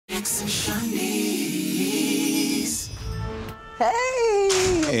Flex and Shanice.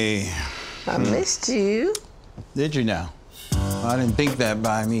 Hey. Hey. I missed you. Did you now? Well, I didn't think that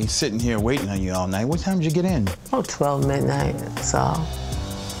by me sitting here waiting on you all night. What time did you get in? Oh, 12 midnight, that's all.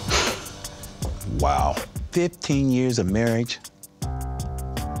 Wow. 15 years of marriage.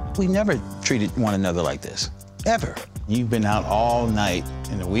 We never treated one another like this, ever. You've been out all night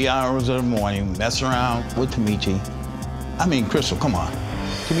in the wee hours of the morning, messing around with Tamichi. I mean, Crystal, come on.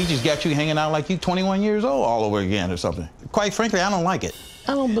 Tamichi's got you hanging out like you 21 years old all over again or something. Quite frankly, I don't like it.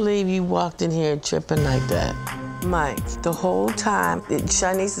 I don't believe you walked in here tripping like that. Mike, the whole time at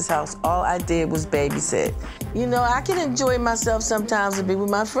Shanice's house, all I did was babysit. You know, I can enjoy myself sometimes and be with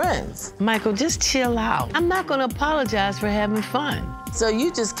my friends. Michael, just chill out. I'm not gonna apologize for having fun. So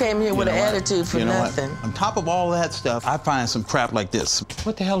you just came here with an attitude for nothing. What? On top of all that stuff, I find some crap like this.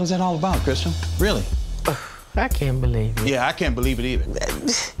 What the hell is that all about, Crystal? Really? I can't believe it. Yeah, I can't believe it either.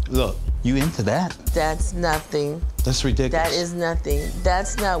 Look, you into that? That's nothing. That's ridiculous. That is nothing.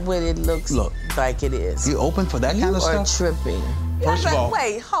 That's not what it looks like it is. You open for that kind of stuff? You are tripping. First of all,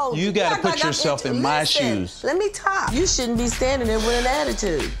 wait, hold. you got to put yourself in my shoes. Let me talk. You shouldn't be standing there with an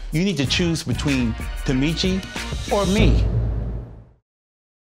attitude. You need to choose between Tamichi or me.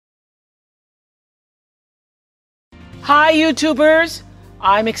 Hi, YouTubers.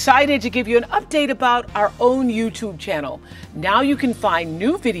 I'm excited to give you an update about our own YouTube channel. Now you can find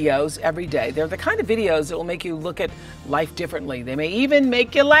new videos every day. They're the kind of videos that will make you look at life differently. They may even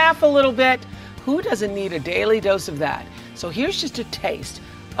make you laugh a little bit. Who doesn't need a daily dose of that? So here's just a taste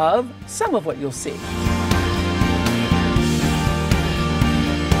of some of what you'll see.